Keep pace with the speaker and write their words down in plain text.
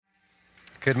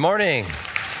Good morning.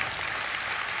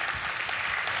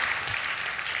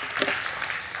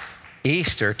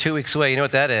 Easter, 2 weeks away. You know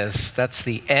what that is? That's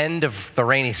the end of the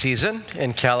rainy season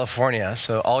in California.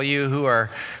 So all you who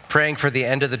are praying for the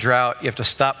end of the drought, you have to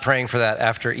stop praying for that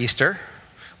after Easter.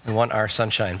 We want our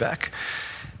sunshine back.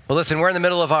 Well, listen, we're in the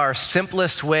middle of our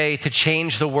Simplest Way to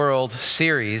Change the World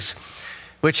series,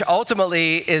 which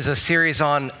ultimately is a series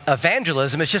on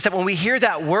evangelism. It's just that when we hear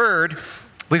that word,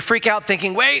 we freak out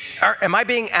thinking, wait, am I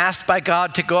being asked by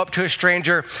God to go up to a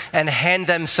stranger and hand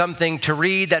them something to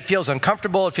read? That feels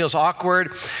uncomfortable, it feels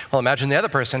awkward. Well, imagine the other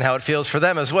person, how it feels for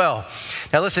them as well.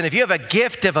 Now listen, if you have a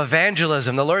gift of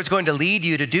evangelism, the Lord's going to lead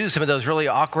you to do some of those really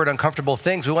awkward, uncomfortable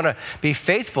things. We want to be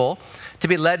faithful to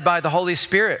be led by the Holy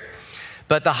Spirit.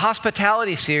 But the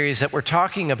hospitality series that we're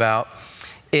talking about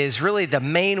is really the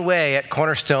main way at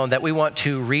Cornerstone that we want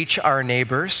to reach our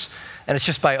neighbors. And it's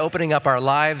just by opening up our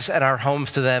lives and our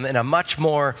homes to them in a much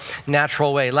more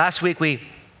natural way. Last week, we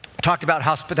talked about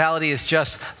hospitality as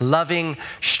just loving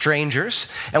strangers.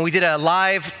 And we did a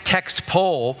live text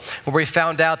poll where we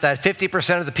found out that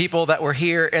 50% of the people that were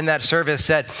here in that service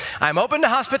said, I'm open to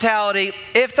hospitality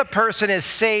if the person is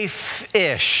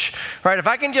safe-ish, right? If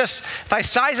I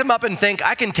size them up and think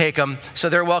I can take them so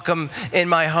they're welcome in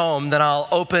my home, then I'll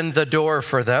open the door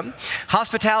for them.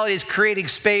 Hospitality is creating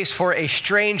space for a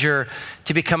stranger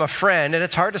to become a friend. And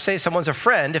it's hard to say someone's a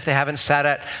friend if they haven't sat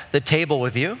at the table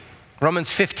with you.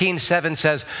 Romans 15:7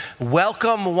 says,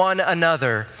 welcome one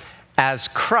another as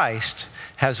Christ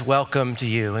has welcomed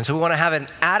you. And so we want to have an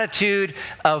attitude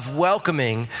of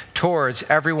welcoming towards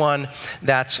everyone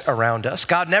that's around us.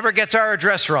 God never gets our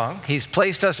address wrong. He's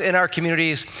placed us in our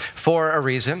communities for a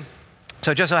reason. So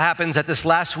it just so happens that this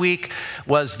last week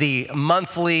was the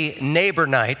monthly neighbor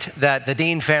night that the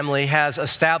Dean family has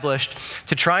established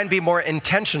to try and be more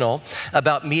intentional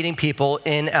about meeting people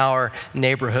in our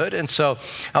neighborhood. And so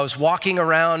I was walking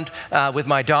around with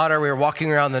my daughter. We were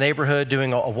walking around the neighborhood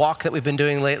doing a walk that we've been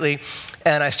doing lately.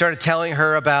 And I started telling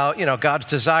her about, God's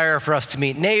desire for us to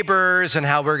meet neighbors and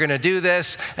how we're going to do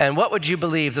this. And what would you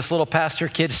believe? This little pastor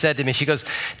kid said to me, she goes,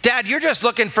 Dad, you're just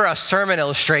looking for a sermon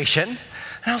illustration.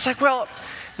 And I was like, well,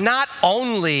 not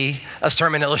only a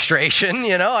sermon illustration,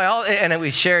 and we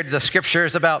shared the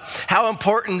scriptures about how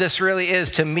important this really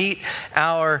is to meet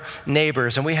our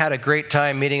neighbors. And we had a great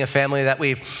time meeting a family that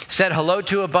we've said hello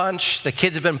to a bunch. The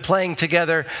kids have been playing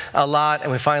together a lot,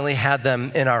 and we finally had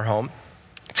them in our home.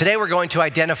 Today, we're going to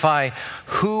identify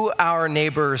who our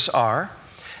neighbors are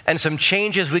and some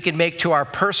changes we can make to our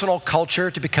personal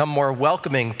culture to become more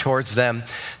welcoming towards them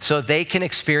so they can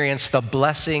experience the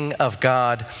blessing of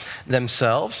God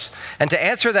themselves. And to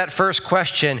answer that first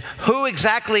question, who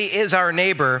exactly is our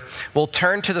neighbor, we'll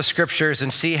turn to the scriptures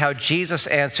and see how Jesus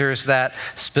answers that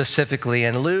specifically.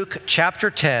 In Luke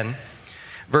chapter 10,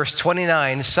 verse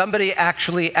 29, somebody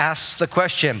actually asks the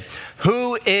question,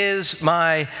 who is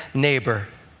my neighbor?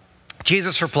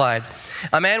 Jesus replied,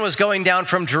 a man was going down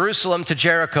from Jerusalem to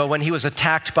Jericho when he was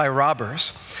attacked by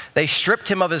robbers. They stripped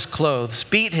him of his clothes,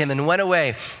 beat him, and went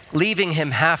away, leaving him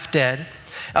half dead.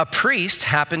 A priest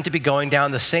happened to be going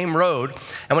down the same road,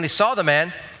 and when he saw the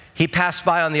man, he passed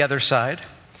by on the other side.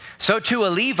 So too a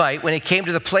Levite, when he came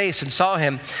to the place and saw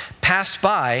him, passed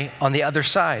by on the other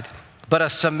side. But a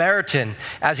Samaritan,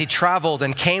 as he traveled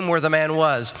and came where the man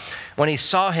was, when he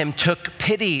saw him, took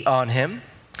pity on him.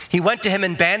 He went to him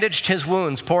and bandaged his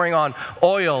wounds, pouring on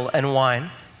oil and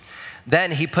wine.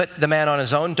 Then he put the man on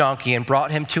his own donkey and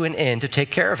brought him to an inn to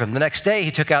take care of him. The next day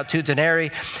he took out 2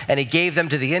 denarii and he gave them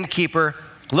to the innkeeper.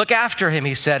 Look after him,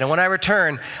 he said, and when I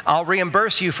return, I'll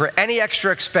reimburse you for any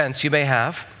extra expense you may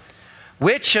have.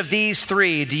 Which of these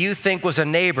 3 do you think was a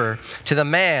neighbor to the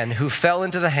man who fell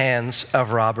into the hands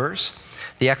of robbers?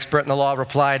 The expert in the law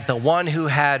replied, the one who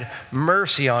had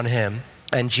mercy on him.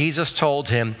 And Jesus told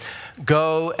him,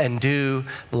 go and do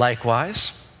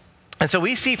likewise. And so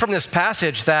we see from this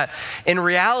passage that in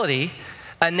reality,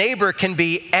 a neighbor can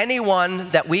be anyone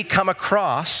that we come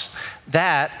across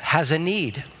that has a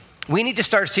need. We need to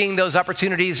start seeing those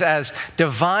opportunities as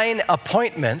divine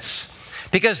appointments,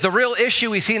 because the real issue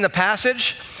we see in the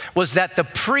passage was that the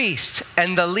priest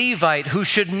and the Levite, who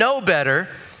should know better,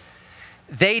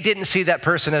 they didn't see that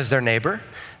person as their neighbor.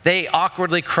 They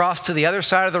awkwardly crossed to the other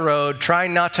side of the road,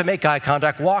 trying not to make eye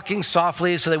contact, walking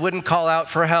softly so they wouldn't call out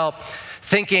for help,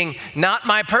 thinking, not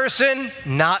my person,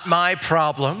 not my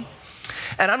problem.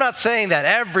 And I'm not saying that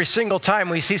every single time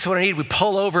we see someone in need, we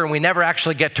pull over and we never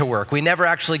actually get to work. We never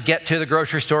actually get to the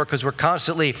grocery store because we're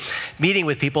constantly meeting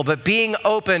with people, but being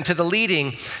open to the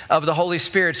leading of the Holy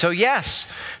Spirit. So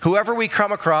yes, whoever we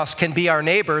come across can be our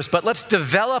neighbors, but let's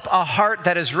develop a heart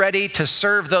that is ready to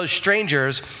serve those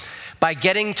strangers by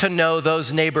getting to know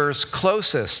those neighbors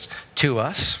closest to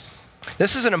us.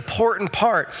 This is an important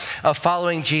part of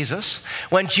following Jesus.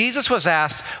 When Jesus was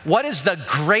asked, what is the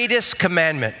greatest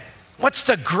commandment? What's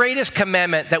the greatest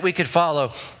commandment that we could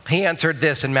follow? He answered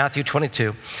this in Matthew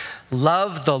 22.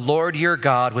 Love the Lord your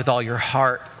God with all your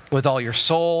heart, with all your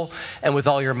soul, and with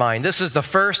all your mind. This is the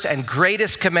first and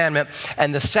greatest commandment.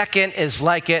 And the second is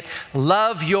like it.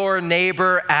 Love your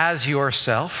neighbor as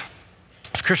yourself.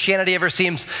 If Christianity ever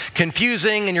seems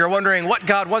confusing and you're wondering what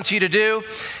God wants you to do,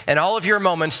 in all of your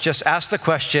moments, just ask the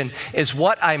question, is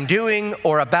what I'm doing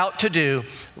or about to do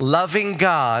loving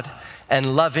God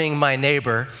and loving my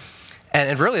neighbor?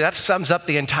 And really, that sums up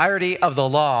the entirety of the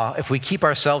law if we keep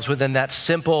ourselves within that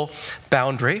simple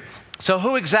boundary. So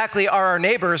who exactly are our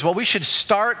neighbors? Well, we should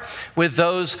start with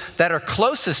those that are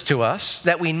closest to us,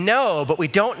 that we know, but we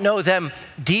don't know them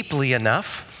deeply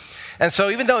enough. And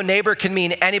so even though neighbor can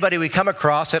mean anybody we come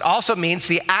across, it also means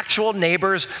the actual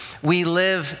neighbors we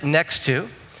live next to.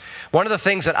 One of the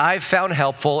things that I've found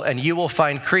helpful, and you will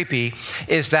find creepy,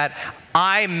 is that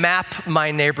I map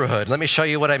my neighborhood. Let me show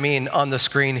you what I mean on the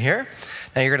screen here.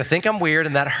 Now you're gonna think I'm weird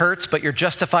and that hurts, but you're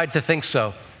justified to think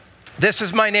so. This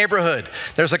is my neighborhood.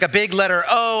 There's like a big letter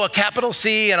O, a capital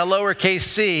C, and a lowercase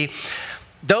c.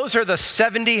 Those are the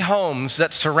 70 homes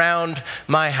that surround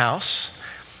my house.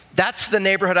 That's the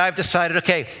neighborhood I've decided,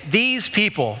 okay, these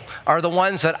people are the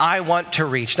ones that I want to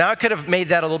reach. Now, I could have made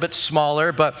that a little bit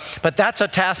smaller, but that's a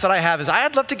task that I have, is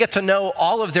I'd love to get to know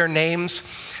all of their names.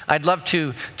 I'd love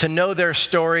to know their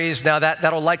stories. Now,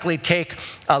 that'll likely take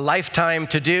a lifetime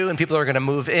to do, and people are going to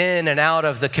move in and out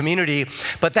of the community.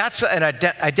 But that's an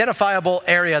identifiable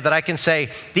area that I can say,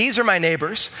 these are my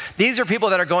neighbors. These are people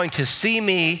that are going to see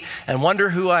me and wonder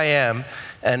who I am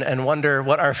and wonder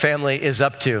what our family is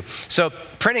up to. So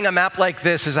printing a map like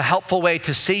this is a helpful way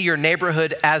to see your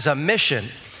neighborhood as a mission.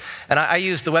 And I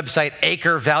use the website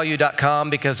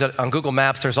acrevalue.com because on Google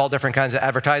Maps, there's all different kinds of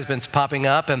advertisements popping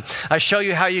up. And I show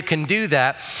you how you can do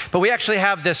that. But we actually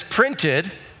have this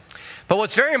printed. But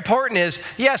what's very important is,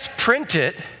 yes, print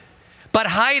it, but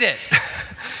hide it.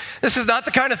 This is not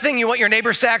the kind of thing you want your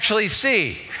neighbors to actually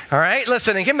see, all right?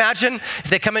 Listen, and can you imagine if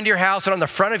they come into your house and on the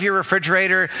front of your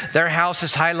refrigerator, their house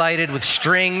is highlighted with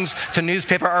strings to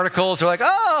newspaper articles. They're like,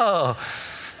 oh,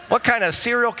 what kind of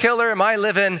serial killer am I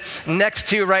living next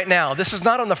to right now? This is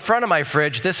not on the front of my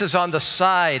fridge. This is on the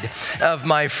side of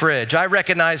my fridge. I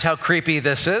recognize how creepy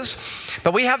this is,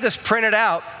 but we have this printed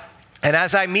out. And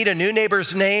as I meet a new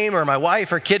neighbor's name, or my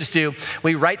wife or kids do,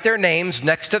 we write their names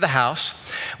next to the house.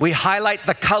 We highlight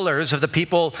the colors of the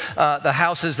people, the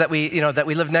houses that we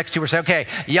live next to. We're saying, okay,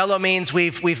 yellow means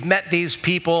we've met these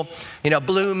people.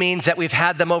 Blue means that we've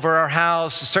had them over our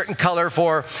house. A certain color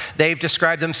for they've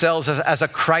described themselves as a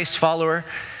Christ follower.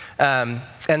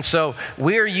 And so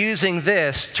we're using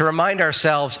this to remind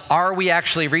ourselves, are we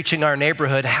actually reaching our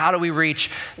neighborhood? How do we reach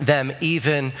them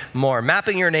even more?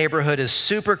 Mapping your neighborhood is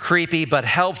super creepy, but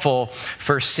helpful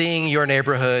for seeing your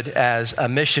neighborhood as a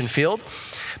mission field.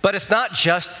 But it's not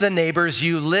just the neighbors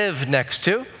you live next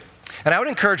to. And I would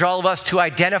encourage all of us to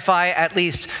identify at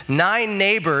least 9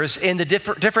 neighbors in the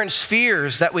different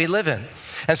spheres that we live in.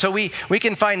 And so we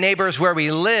can find neighbors where we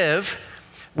live,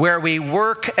 where we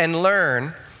work and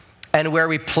learn, and where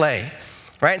we play,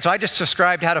 right? And so I just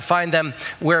described how to find them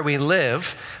where we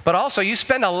live, but also you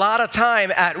spend a lot of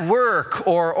time at work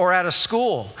or at a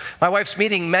school. My wife's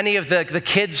meeting many of the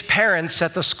kids' parents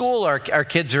at the school our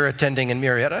kids are attending in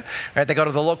Murrieta, right? They go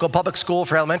to the local public school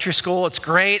for elementary school. It's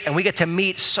great, and we get to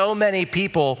meet so many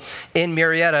people in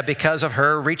Murrieta because of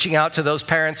her reaching out to those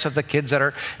parents of the kids that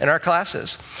are in our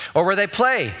classes. Or where they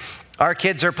play. Our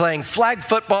kids are playing flag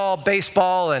football,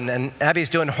 baseball, and Abby's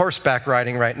doing horseback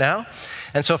riding right now.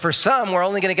 And so for some, we're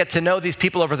only going to get to know these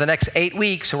people over the next 8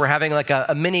 weeks. So we're having like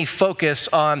a mini focus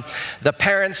on the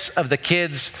parents of the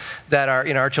kids that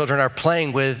our children are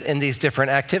playing with in these different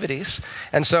activities.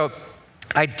 And so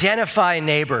identify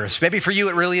neighbors. Maybe for you,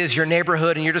 it really is your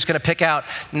neighborhood, and you're just going to pick out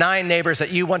 9 neighbors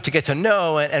that you want to get to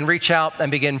know and reach out and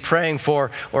begin praying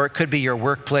for, or it could be your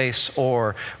workplace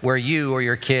or where you or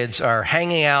your kids are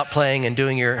hanging out, playing, and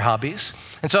doing your hobbies.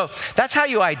 And so that's how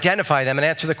you identify them and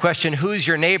answer the question, who's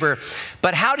your neighbor?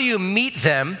 But how do you meet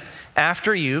them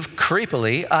after you've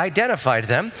creepily identified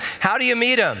them? How do you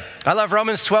meet them? I love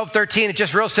Romans 12:13. It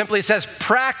just real simply says,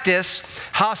 practice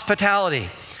hospitality.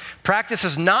 Practice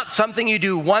is not something you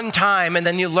do one time and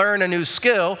then you learn a new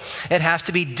skill. It has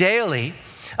to be daily.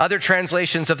 Other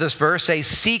translations of this verse say,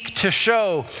 seek to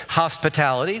show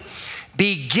hospitality.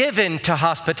 Be given to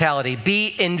hospitality.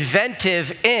 Be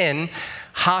inventive in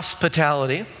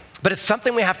hospitality. but it's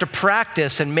something we have to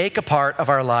practice and make a part of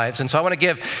our lives. And so I want to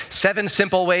give 7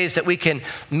 simple ways that we can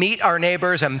meet our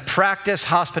neighbors and practice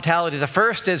hospitality. The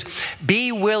first is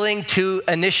be willing to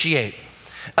initiate.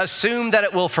 Assume that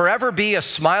it will forever be a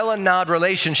smile and nod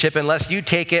relationship unless you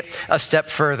take it a step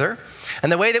further.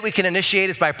 And the way that we can initiate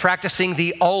is by practicing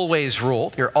the always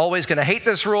rule. You're always going to hate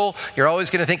this rule. You're always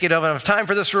going to think you don't have enough time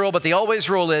for this rule. But the always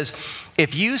rule is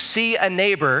if you see a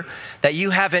neighbor that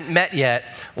you haven't met yet,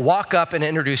 walk up and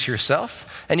introduce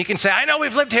yourself. And you can say, I know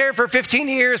we've lived here for 15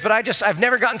 years, but I've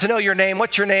never gotten to know your name.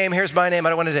 What's your name? Here's my name.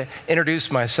 I wanted to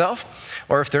introduce myself.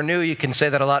 Or if they're new, you can say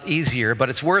that a lot easier. But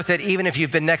it's worth it even if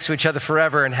you've been next to each other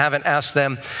forever and haven't asked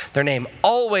them their name.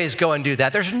 Always go and do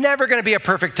that. There's never going to be a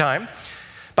perfect time.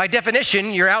 By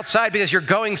definition, you're outside because you're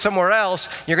going somewhere else.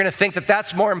 You're going to think that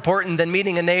that's more important than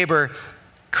meeting a neighbor.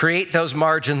 Create those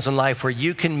margins in life where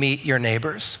you can meet your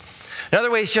neighbors. Another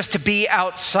way is just to be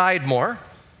outside more.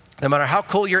 No matter how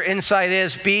cool your inside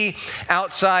is, be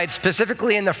outside,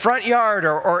 specifically in the front yard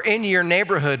or in your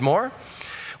neighborhood more.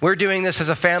 We're doing this as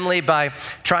a family by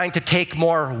trying to take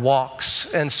more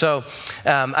walks. And so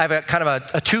I have a kind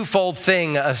of a twofold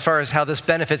thing as far as how this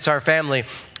benefits our family.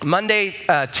 Monday,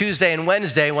 Tuesday, and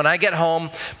Wednesday, when I get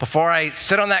home, before I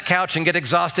sit on that couch and get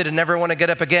exhausted and never want to get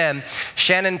up again,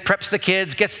 Shannon preps the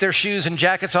kids, gets their shoes and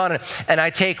jackets on, and I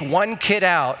take one kid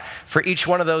out for each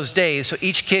one of those days. So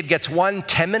each kid gets one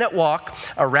 10-minute walk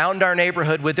around our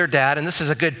neighborhood with their dad. And this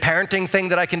is a good parenting thing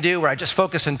that I can do where I just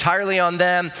focus entirely on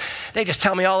them. They just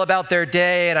tell me all about their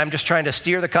day, and I'm just trying to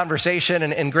steer the conversation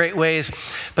in great ways.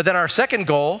 But then our second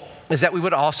goal is that we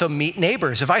would also meet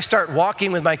neighbors. If I start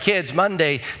walking with my kids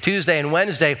Monday, Tuesday, and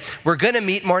Wednesday, we're going to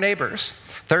meet more neighbors.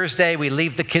 Thursday, we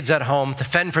leave the kids at home to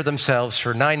fend for themselves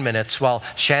for 9 minutes while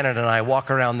Shannon and I walk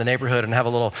around the neighborhood and have a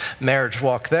little marriage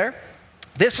walk there.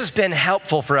 This has been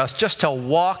helpful for us just to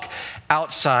walk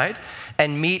outside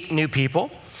and meet new people.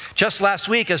 Just last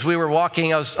week, as we were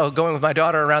walking, I was going with my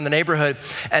daughter around the neighborhood,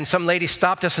 and some lady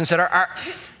stopped us and said,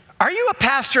 are you a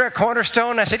pastor at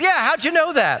Cornerstone? I said, yeah, how'd you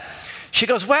know that? She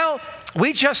goes, well,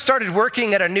 we just started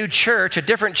working at a new church, a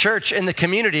different church in the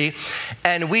community,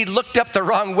 and we looked up the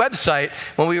wrong website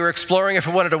when we were exploring if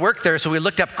we wanted to work there. So we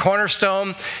looked up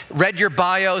Cornerstone, read your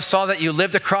bio, saw that you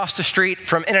lived across the street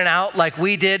from In-N-Out like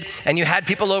we did, and you had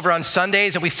people over on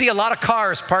Sundays, and we see a lot of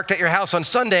cars parked at your house on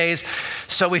Sundays,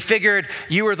 so we figured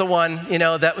you were the one,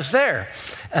 that was there.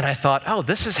 And I thought, oh,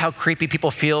 this is how creepy people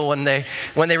feel when they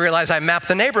realize I mapped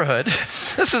the neighborhood.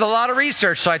 This is a lot of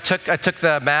research. So I took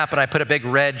the map and I put a big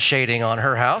red shading on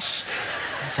her house.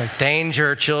 It's like,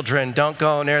 danger, children, don't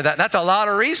go near that. That's a lot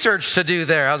of research to do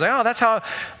there. I was like, oh, that's how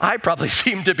I probably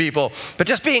seem to people. But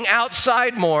just being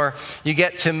outside more, you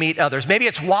get to meet others. Maybe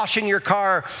it's washing your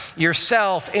car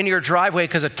yourself in your driveway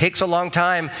because it takes a long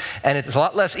time and it's a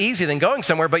lot less easy than going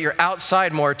somewhere, but you're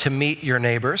outside more to meet your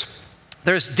neighbors.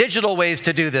 There's digital ways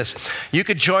to do this. You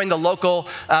could join the local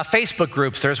Facebook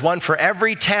groups. There's one for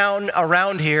every town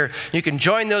around here. You can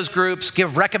join those groups,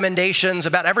 give recommendations.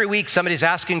 About every week, somebody's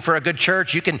asking for a good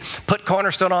church. You can put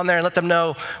Cornerstone on there and let them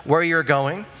know where you're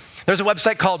going. There's a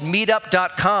website called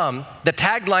meetup.com. The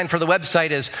tagline for the website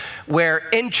is where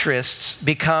interests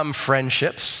become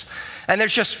friendships. And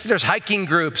there's hiking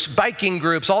groups, biking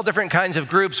groups, all different kinds of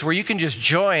groups where you can just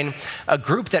join a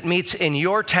group that meets in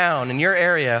your town, in your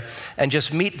area, and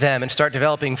just meet them and start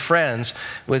developing friends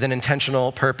with an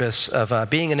intentional purpose of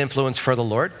being an influence for the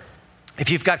Lord. If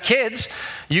you've got kids,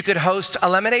 you could host a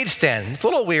lemonade stand. It's a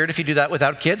little weird if you do that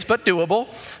without kids, but doable,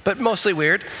 but mostly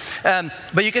weird.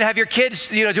 But you can have your kids,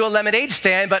 do a lemonade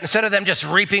stand, but instead of them just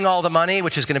reaping all the money,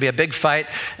 which is going to be a big fight,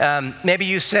 maybe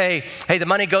you say, hey, the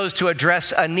money goes to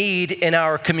address a need in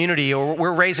our community, or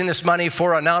we're raising this money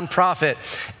for a nonprofit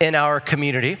in our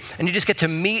community. And you just get to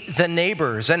meet the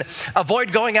neighbors and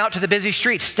avoid going out to the busy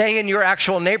streets. Stay in your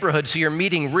actual neighborhood so you're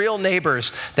meeting real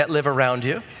neighbors that live around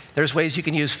you. There's ways you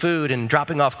can use food and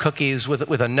dropping off cookies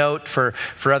with a note for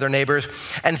other neighbors.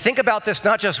 And think about this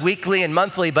not just weekly and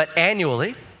monthly, but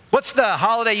annually. What's the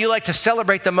holiday you like to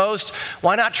celebrate the most?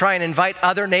 Why not try and invite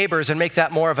other neighbors and make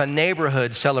that more of a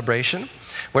neighborhood celebration?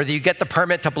 Whether you get the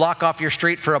permit to block off your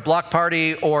street for a block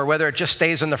party or whether it just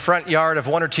stays in the front yard of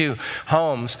one or two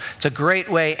homes, it's a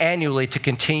great way annually to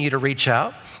continue to reach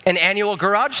out. An annual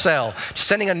garage sale, just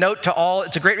sending a note to all.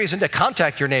 It's a great reason to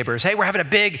contact your neighbors. Hey, we're having a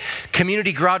big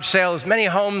community garage sale. As many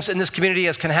homes in this community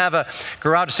as can have a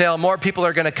garage sale, more people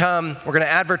are going to come. We're going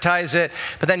to advertise it.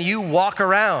 But then you walk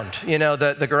around,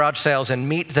 the garage sales and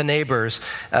meet the neighbors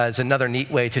is another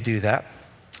neat way to do that.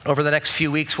 Over the next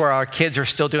few weeks where our kids are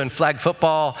still doing flag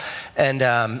football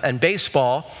and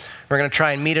baseball, We're going to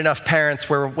try and meet enough parents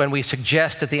where when we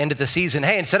suggest at the end of the season,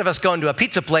 hey, instead of us going to a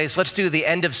pizza place, let's do the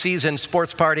end of season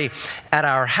sports party at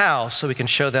our house so we can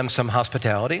show them some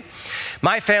hospitality.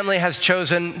 My family has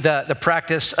chosen the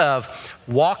practice of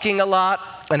walking a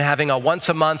lot and having a once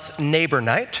a month neighbor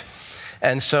night.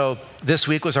 And so this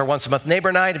week was our once a month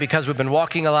neighbor night. And because we've been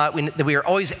walking a lot, we are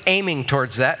always aiming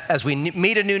towards that. As we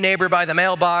meet a new neighbor by the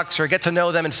mailbox or get to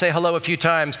know them and say hello a few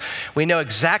times, we know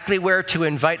exactly where to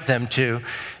invite them to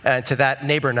that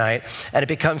neighbor night. And it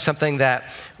becomes something that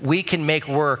we can make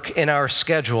work in our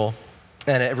schedule.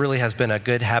 And it really has been a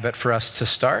good habit for us to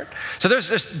start. So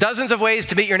there's dozens of ways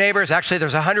to meet your neighbors. Actually,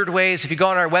 there's 100 ways. If you go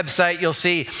on our website, you'll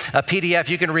see a PDF.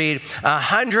 You can read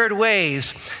 100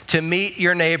 ways to meet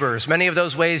your neighbors. Many of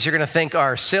those ways you're going to think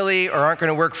are silly or aren't going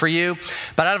to work for you.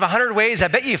 But out of 100 ways, I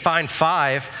bet you find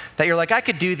 5 that you're like, I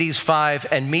could do these 5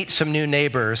 and meet some new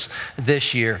neighbors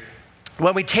this year.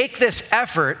 When we take this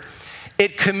effort,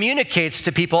 it communicates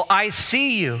to people, I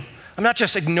see you. I'm not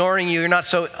just ignoring you. You're not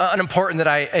so unimportant that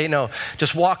I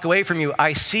just walk away from you.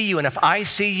 I see you. And if I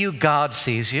see you, God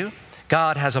sees you.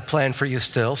 God has a plan for you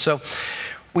still. So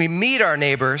we meet our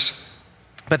neighbors,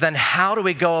 but then how do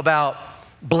we go about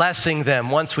blessing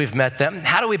them once we've met them?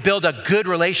 How do we build a good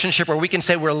relationship where we can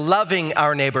say we're loving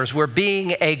our neighbors, we're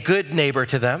being a good neighbor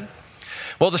to them?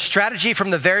 Well, the strategy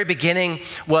from the very beginning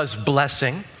was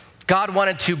blessing. God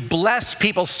wanted to bless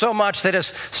people so much that has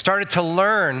started to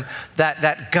learn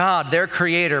that God, their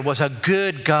creator, was a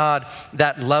good God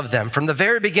that loved them. From the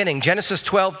very beginning, Genesis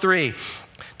 12:3,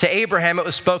 to Abraham it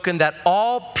was spoken that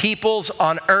all peoples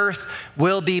on earth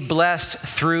will be blessed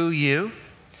through you.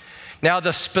 Now,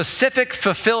 the specific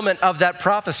fulfillment of that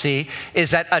prophecy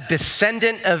is that a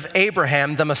descendant of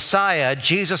Abraham, the Messiah,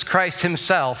 Jesus Christ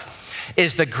himself,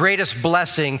 is the greatest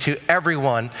blessing to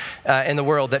everyone in the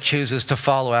world that chooses to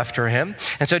follow after him.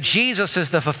 And so Jesus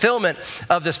is the fulfillment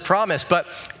of this promise, but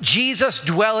Jesus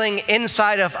dwelling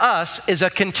inside of us is a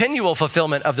continual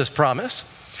fulfillment of this promise.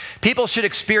 People should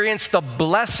experience the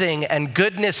blessing and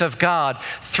goodness of God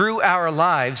through our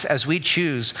lives as we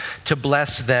choose to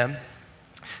bless them.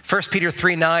 1 Peter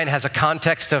 3:9 has a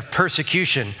context of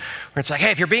persecution, where it's like,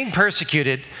 hey, if you're being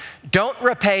persecuted, don't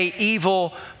repay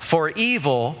evil for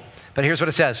evil. But here's what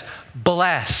it says,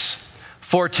 bless,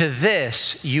 for to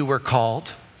this you were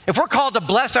called. If we're called to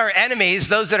bless our enemies,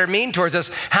 those that are mean towards us,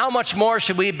 how much more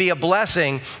should we be a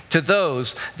blessing to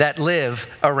those that live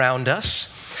around us?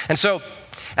 And so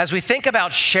as we think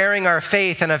about sharing our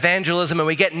faith and evangelism and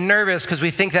we get nervous because we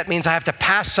think that means I have to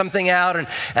pass something out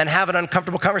and have an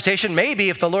uncomfortable conversation, maybe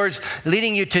if the Lord's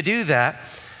leading you to do that.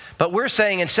 But we're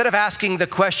saying, instead of asking the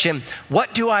question,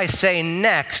 what do I say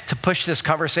next to push this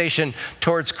conversation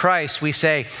towards Christ, we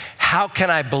say, how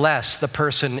can I bless the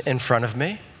person in front of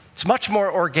me? It's much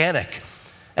more organic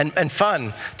and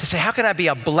fun to say, how can I be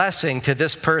a blessing to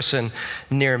this person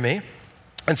near me?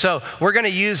 And so we're going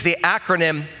to use the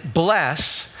acronym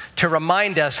BLESS to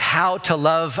remind us how to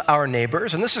love our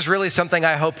neighbors. And this is really something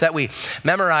I hope that we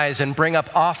memorize and bring up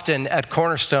often at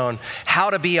Cornerstone, how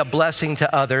to be a blessing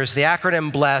to others. The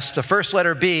acronym BLESS, the first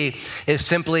letter B is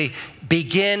simply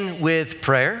begin with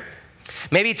prayer.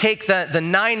 Maybe take the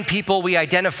 9 people we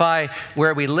identify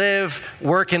where we live,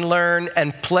 work and learn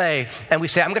and play, and we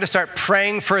say, I'm going to start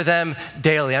praying for them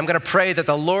daily. I'm going to pray that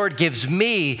the Lord gives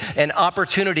me an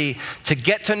opportunity to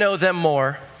get to know them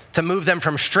more, to move them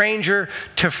from stranger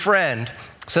to friend,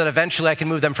 so that eventually I can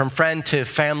move them from friend to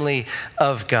family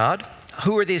of God.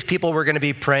 Who are these people we're going to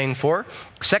be praying for?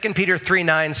 2 Peter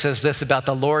 3:9 says this about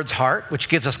the Lord's heart, which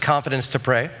gives us confidence to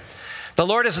pray. The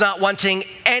Lord is not wanting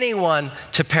anyone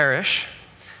to perish,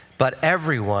 but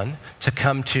everyone to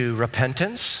come to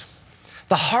repentance.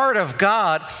 The heart of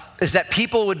God is that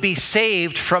people would be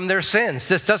saved from their sins.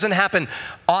 This doesn't happen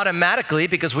automatically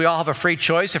because we all have a free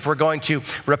choice if we're going to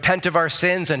repent of our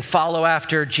sins and follow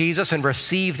after Jesus and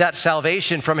receive that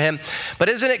salvation from him. But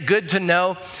isn't it good to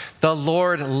know the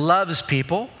Lord loves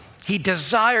people? He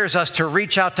desires us to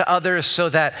reach out to others so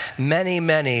that many,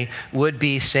 many would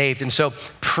be saved. And so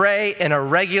pray in a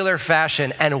regular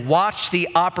fashion and watch the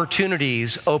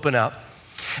opportunities open up.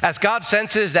 As God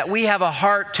senses that we have a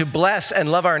heart to bless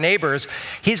and love our neighbors,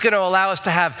 he's going to allow us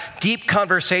to have deep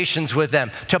conversations with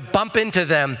them, to bump into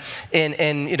them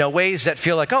in ways that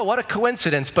feel like, oh, what a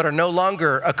coincidence, but are no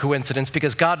longer a coincidence,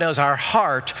 because God knows our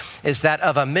heart is that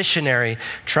of a missionary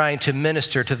trying to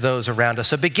minister to those around us.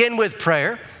 So begin with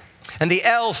prayer. And the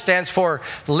L stands for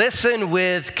listen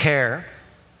with care,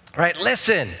 right?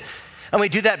 Listen. And we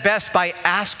do that best by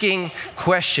asking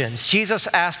questions. Jesus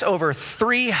asked over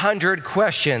 300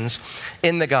 questions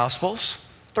in the Gospels.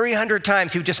 300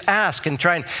 times he would just ask and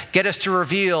try and get us to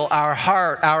reveal our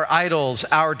heart, our idols,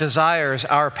 our desires,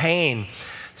 our pain,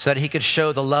 so that he could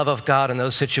show the love of God in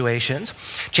those situations.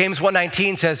 James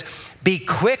 1:19 says, be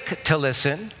quick to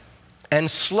listen and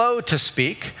slow to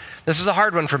speak. This is a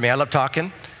hard one for me. I love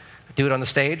talking. I do it on the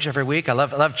stage every week. I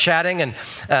love chatting. And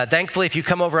thankfully, if you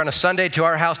come over on a Sunday to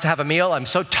our house to have a meal, I'm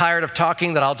so tired of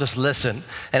talking that I'll just listen.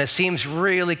 And it seems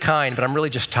really kind, but I'm really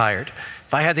just tired.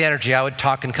 If I had the energy, I would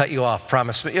talk and cut you off,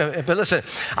 promise. But listen,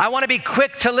 I want to be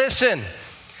quick to listen.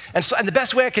 And the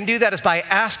best way I can do that is by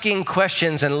asking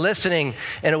questions and listening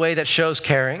in a way that shows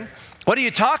caring. What do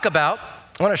you talk about?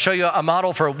 I want to show you a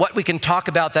model for what we can talk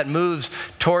about that moves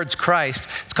towards Christ.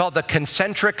 It's called the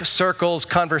concentric circles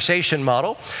conversation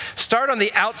model. Start on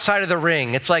the outside of the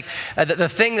ring. It's like the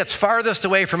thing that's farthest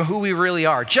away from who we really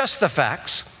are, just the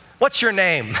facts. What's your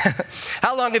name?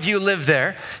 How long have you lived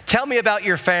there? Tell me about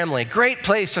your family. Great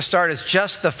place to start is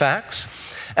just the facts.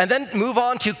 And then move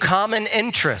on to common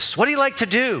interests. What do you like to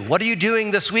do? What are you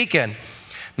doing this weekend?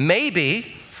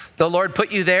 Maybe the Lord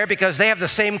put you there because they have the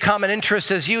same common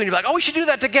interests as you, and you're like, oh, we should do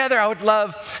that together. I would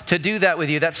love to do that with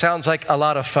you. That sounds like a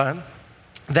lot of fun.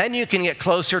 Then you can get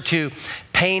closer to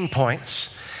pain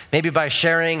points, maybe by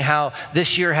sharing how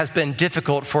this year has been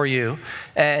difficult for you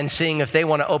and seeing if they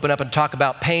want to open up and talk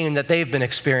about pain that they've been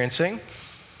experiencing.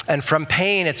 And from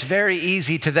pain, it's very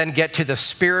easy to then get to the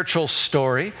spiritual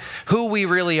story, who we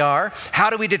really are, how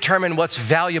do we determine what's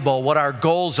valuable, what our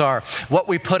goals are, what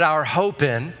we put our hope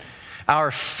in,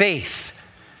 our faith.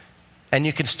 And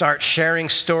you can start sharing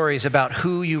stories about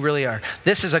who you really are.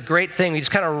 This is a great thing. You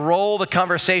just kind of roll the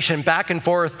conversation back and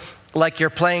forth like you're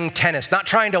playing tennis, not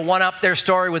trying to one-up their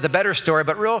story with a better story,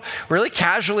 but really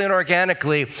casually and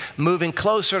organically moving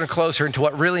closer and closer into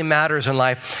what really matters in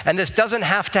life. And this doesn't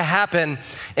have to happen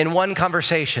in one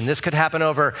conversation. This could happen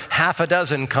over half a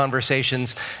dozen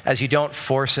conversations as you don't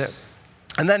force it.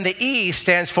 And then the E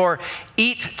stands for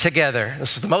eat together.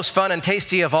 This is the most fun and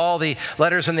tasty of all the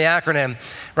letters in the acronym,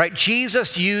 right?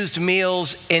 Jesus used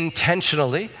meals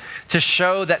intentionally to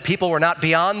show that people were not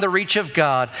beyond the reach of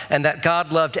God and that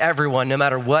God loved everyone no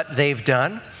matter what they've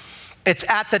done. It's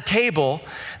at the table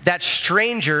that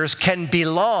strangers can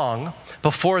belong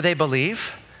before they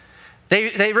believe.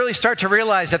 They really start to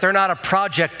realize that they're not a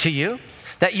project to you,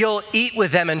 that you'll eat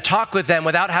with them and talk with them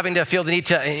without having to feel the need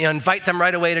to invite them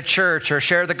right away to church or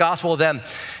share the gospel with them.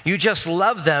 You just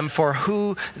love them for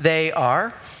who they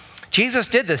are. Jesus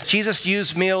did this. Jesus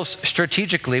used meals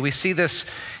strategically. We see this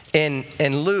in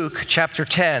Luke chapter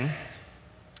 10.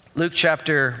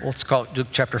 Let's call it Luke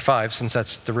chapter 5, since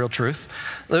that's the real truth.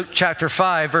 Luke chapter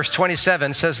 5, verse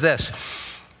 27 says this.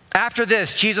 After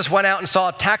this, Jesus went out and saw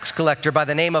a tax collector by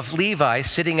the name of Levi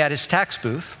sitting at his tax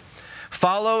booth.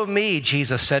 Follow me,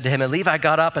 Jesus said to him. And Levi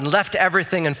got up and left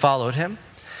everything and followed him.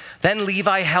 Then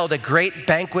Levi held a great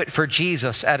banquet for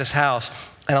Jesus at his house,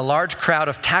 and a large crowd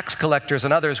of tax collectors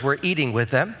and others were eating with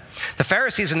them. The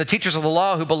Pharisees and the teachers of the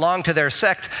law who belonged to their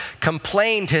sect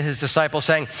complained to his disciples,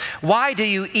 saying, why do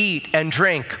you eat and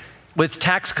drink with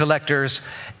tax collectors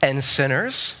and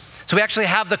sinners? So we actually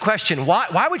have the question,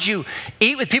 why would you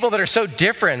eat with people that are so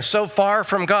different, so far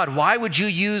from God? Why would you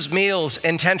use meals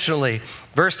intentionally?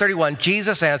 Verse 31,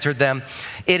 Jesus answered them,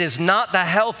 it is not the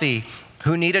healthy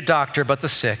who need a doctor, but the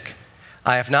sick.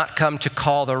 I have not come to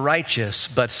call the righteous,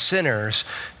 but sinners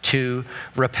to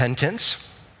repentance.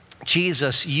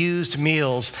 Jesus used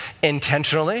meals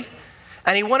intentionally,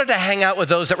 and he wanted to hang out with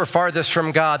those that were farthest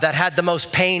from God, that had the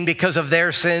most pain because of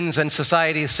their sins and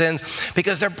society's sins,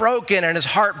 because they're broken and his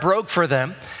heart broke for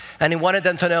them. And he wanted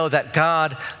them to know that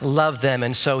God loved them,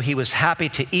 and so he was happy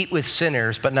to eat with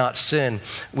sinners, but not sin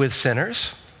with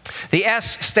sinners. The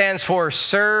S stands for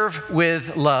serve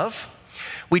with love.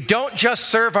 We don't just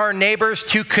serve our neighbors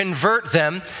to convert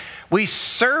them. We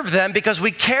serve them because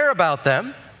we care about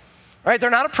them, right? They're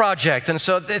not a project. And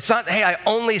so it's not, hey, I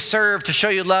only serve to show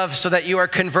you love so that you are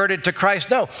converted to Christ.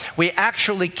 No, we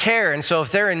actually care. And so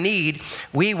if they're in need,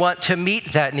 we want to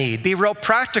meet that need. Be real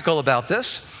practical about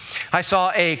this. I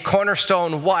saw a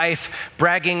Cornerstone wife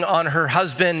bragging on her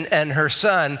husband and her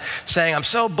son, saying, I'm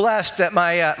so blessed that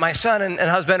my son and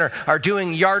husband are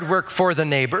doing yard work for the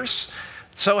neighbors.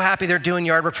 So happy they're doing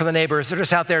yard work for the neighbors. They're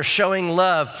just out there showing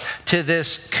love to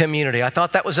this community. I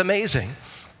thought that was amazing.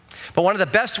 But one of the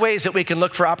best ways that we can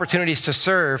look for opportunities to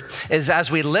serve is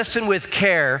as we listen with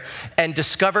care and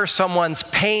discover someone's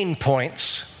pain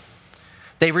points.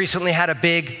 They recently had a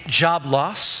big job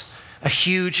loss, a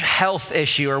huge health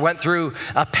issue, or went through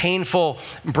a painful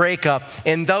breakup.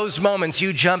 In those moments,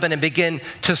 you jump in and begin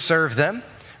to serve them.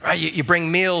 Right, you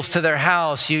bring meals to their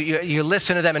house, you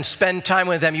listen to them and spend time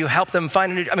with them, you help them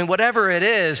find whatever it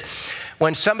is,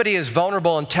 when somebody is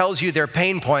vulnerable and tells you their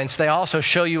pain points, they also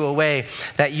show you a way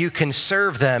that you can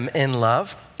serve them in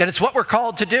love. And it's what we're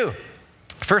called to do.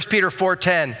 1 Peter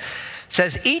 4:10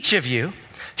 says, each of you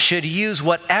should use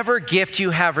whatever gift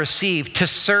you have received to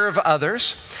serve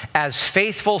others as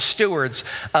faithful stewards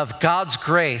of God's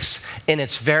grace in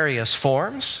its various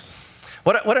forms.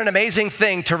 What an amazing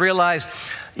thing to realize.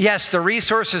 Yes, the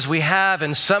resources we have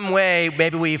in some way,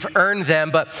 maybe we've earned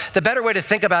them, but the better way to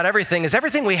think about everything is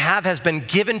everything we have has been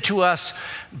given to us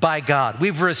by God.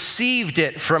 We've received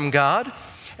it from God,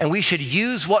 and we should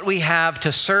use what we have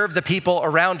to serve the people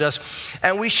around us,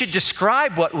 and we should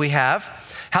describe what we have,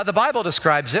 how the Bible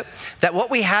describes it, that what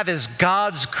we have is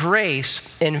God's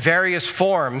grace in various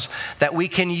forms that we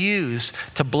can use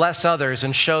to bless others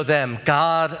and show them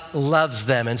God loves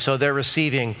them, and so they're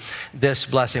receiving this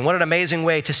blessing. What an amazing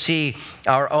way to see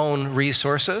our own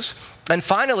resources. And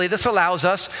finally, this allows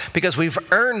us, because we've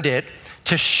earned it,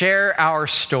 to share our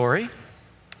story.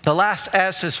 The last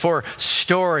S is for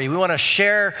story. We want to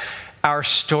share our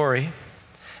story.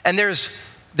 And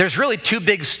there's really two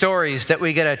big stories that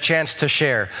we get a chance to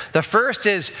share. The first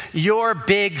is your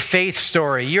big faith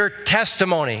story, your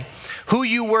testimony, who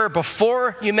you were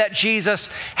before you met Jesus,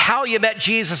 how you met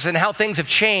Jesus, and how things have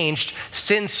changed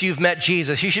since you've met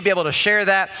Jesus. You should be able to share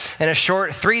that in a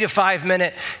short 3 to 5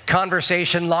 minute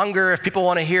conversation, longer if people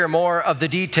want to hear more of the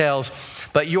details.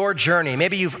 But your journey,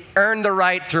 maybe you've earned the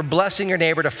right through blessing your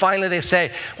neighbor to finally they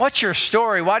say, what's your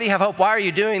story? Why do you have hope? Why are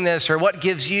you doing this? Or what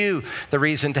gives you the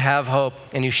reason to have hope?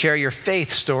 And you share your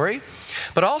faith story.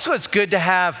 But also it's good to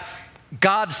have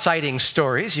God-sighting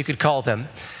stories, you could call them.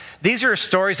 These are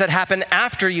stories that happen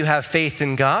after you have faith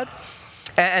in God.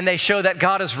 And they show that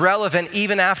God is relevant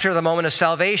even after the moment of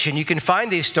salvation. You can find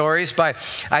these stories by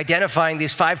identifying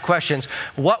these 5 questions.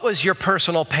 What was your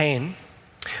personal pain?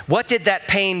 What did that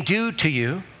pain do to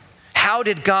you? How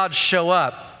did God show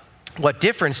up? What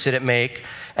difference did it make?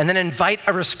 And then invite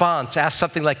a response. Ask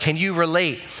something like, can you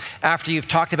relate after you've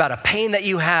talked about a pain that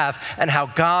you have and how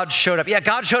God showed up? Yeah,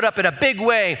 God showed up in a big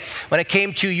way when it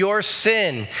came to your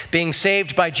sin being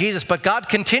saved by Jesus, but God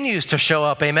continues to show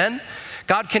up, amen?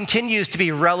 God continues to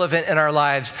be relevant in our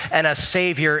lives and a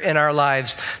savior in our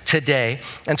lives today.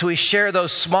 And so we share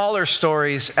those smaller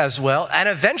stories as well. And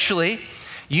eventually,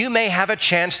 you may have a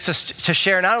chance to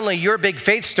share not only your big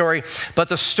faith story, but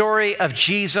the story of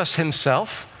Jesus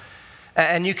himself.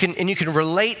 And you can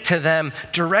relate to them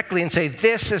directly and say,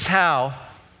 this is how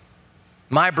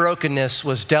my brokenness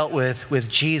was dealt with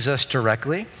Jesus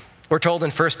directly. We're told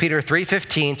in 1 Peter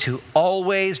 3:15 to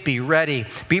always be ready,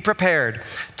 be prepared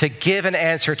to give an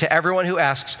answer to everyone who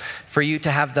asks, for you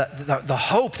to have the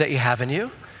hope that you have in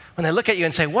you. When they look at you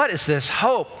and say, what is this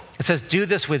hope? It says, do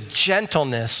this with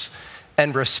gentleness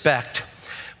and respect.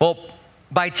 Well,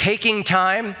 by taking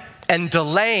time and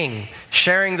delaying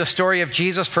sharing the story of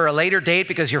Jesus for a later date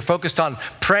because you're focused on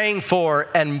praying for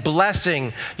and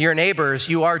blessing your neighbors,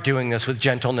 you are doing this with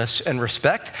gentleness and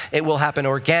respect. It will happen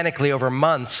organically over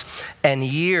months and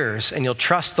years, and you'll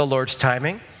trust the Lord's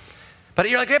timing. But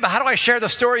you're like, hey, but how do I share the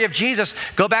story of Jesus?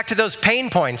 Go back to those pain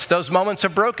points, those moments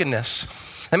of brokenness.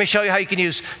 Let me show you how you can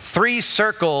use 3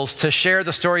 circles to share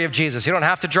the story of Jesus. You don't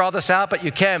have to draw this out, but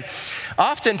you can.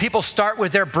 Often people start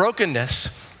with their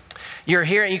brokenness. You're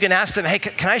here and you can ask them, hey,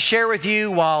 can I share with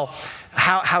you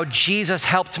how Jesus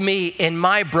helped me in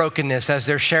my brokenness as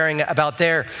they're sharing about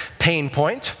their pain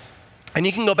point? And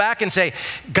you can go back and say,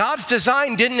 God's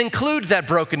design didn't include that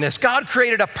brokenness. God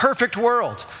created a perfect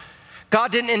world.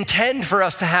 God didn't intend for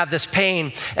us to have this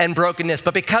pain and brokenness,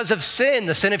 but because of sin,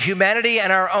 the sin of humanity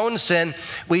and our own sin,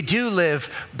 we do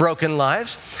live broken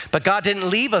lives. But God didn't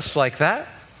leave us like that.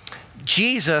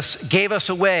 Jesus gave us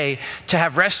a way to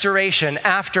have restoration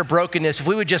after brokenness. If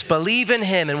we would just believe in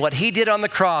him and what he did on the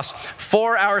cross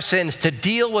for our sins to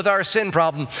deal with our sin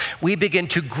problem, we begin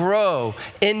to grow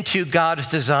into God's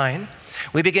design.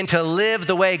 We begin to live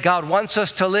the way God wants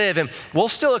us to live, and we'll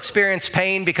still experience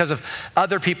pain because of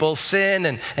other people's sin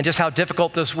and just how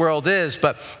difficult this world is,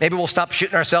 but maybe we'll stop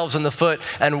shooting ourselves in the foot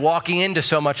and walking into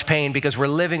so much pain because we're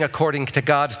living according to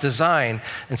God's design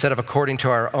instead of according to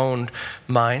our own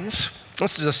minds.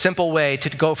 This is a simple way to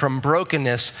go from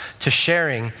brokenness to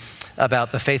sharing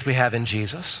about the faith we have in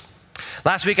Jesus.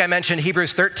 Last week I mentioned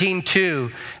Hebrews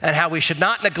 13:2 and how we should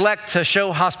not neglect to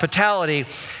show hospitality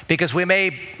because we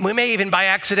may even by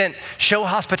accident show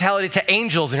hospitality to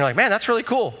angels. And you're like, man, that's really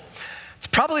cool. It's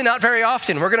probably not very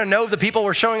often. We're going to know the people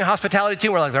we're showing hospitality to.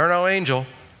 We're like, they're no angel.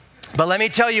 But let me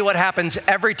tell you what happens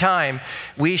every time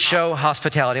we show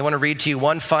hospitality. I want to read to you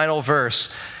one final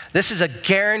verse This is a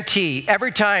guarantee.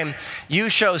 Every time you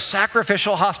show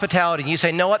sacrificial hospitality and you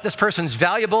say, know what, this person's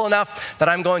valuable enough that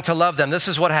I'm going to love them. This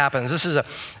is what happens. This is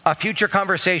a future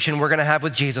conversation we're going to have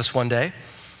with Jesus one day.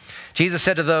 Jesus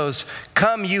said to those,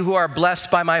 come you who are blessed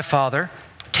by my Father,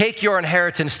 take your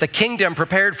inheritance, the kingdom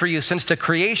prepared for you since the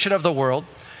creation of the world.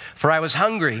 For I was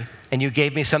hungry and you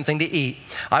gave me something to eat.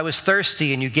 I was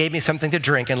thirsty and you gave me something to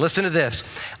drink. And listen to this,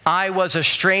 I was a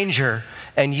stranger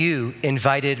and you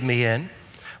invited me in.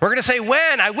 We're going to say,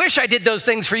 when? I wish I did those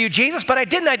things for you, Jesus, but I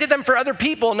didn't. I did them for other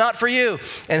people, not for you.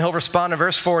 And he'll respond in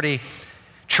verse 40,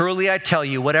 truly I tell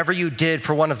you, whatever you did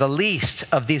for one of the least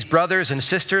of these brothers and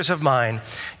sisters of mine,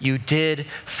 you did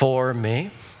for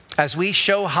me. As we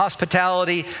show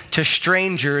hospitality to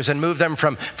strangers and move them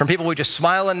from people we just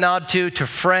smile and nod to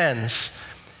friends,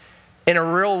 in a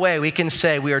real way, we can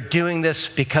say we are doing this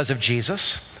because of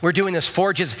Jesus. We're doing this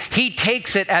for Jesus. He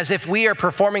takes it as if we are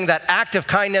performing that act of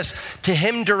kindness to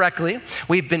him directly.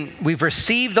 We've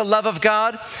received the love of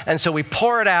God, and so we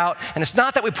pour it out. And it's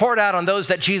not that we pour it out on those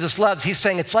that Jesus loves. He's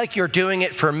saying it's like you're doing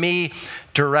it for me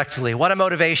directly. What a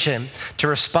motivation to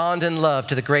respond in love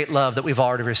to the great love that we've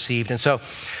already received. And so,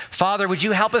 Father, would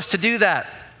you help us to do that?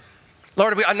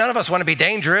 Lord, none of us want to be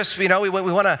dangerous, we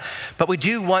want to, but we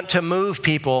do want to move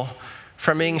people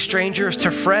from being strangers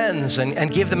to friends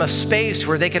and give them a space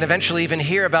where they can eventually even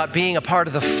hear about being a part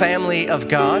of the family of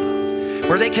God,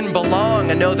 where they can belong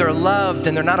and know they're loved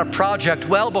and they're not a project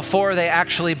well before they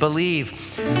actually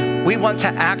believe. We want to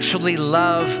actually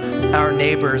love our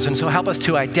neighbors, and so help us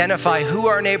to identify who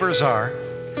our neighbors are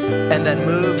and then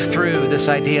move through this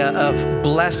idea of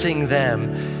blessing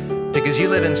them. Because you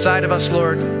live inside of us,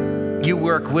 Lord. You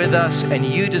work with us and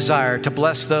you desire to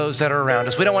bless those that are around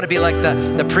us. We don't want to be like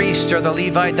the priest or the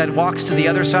Levite that walks to the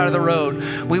other side of the road.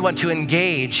 We want to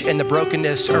engage in the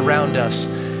brokenness around us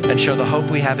and show the hope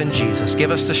we have in Jesus.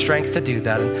 Give us the strength to do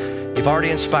that. And you've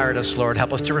already inspired us, Lord.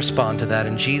 Help us to respond to that.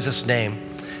 In Jesus'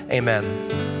 name,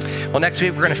 amen. Well, next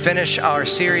week we're going to finish our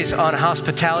series on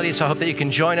hospitality, so I hope that you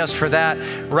can join us for that.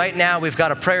 Right now, we've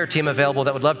got a prayer team available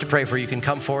that would love to pray for you. You can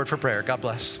come forward for prayer. God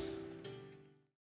bless.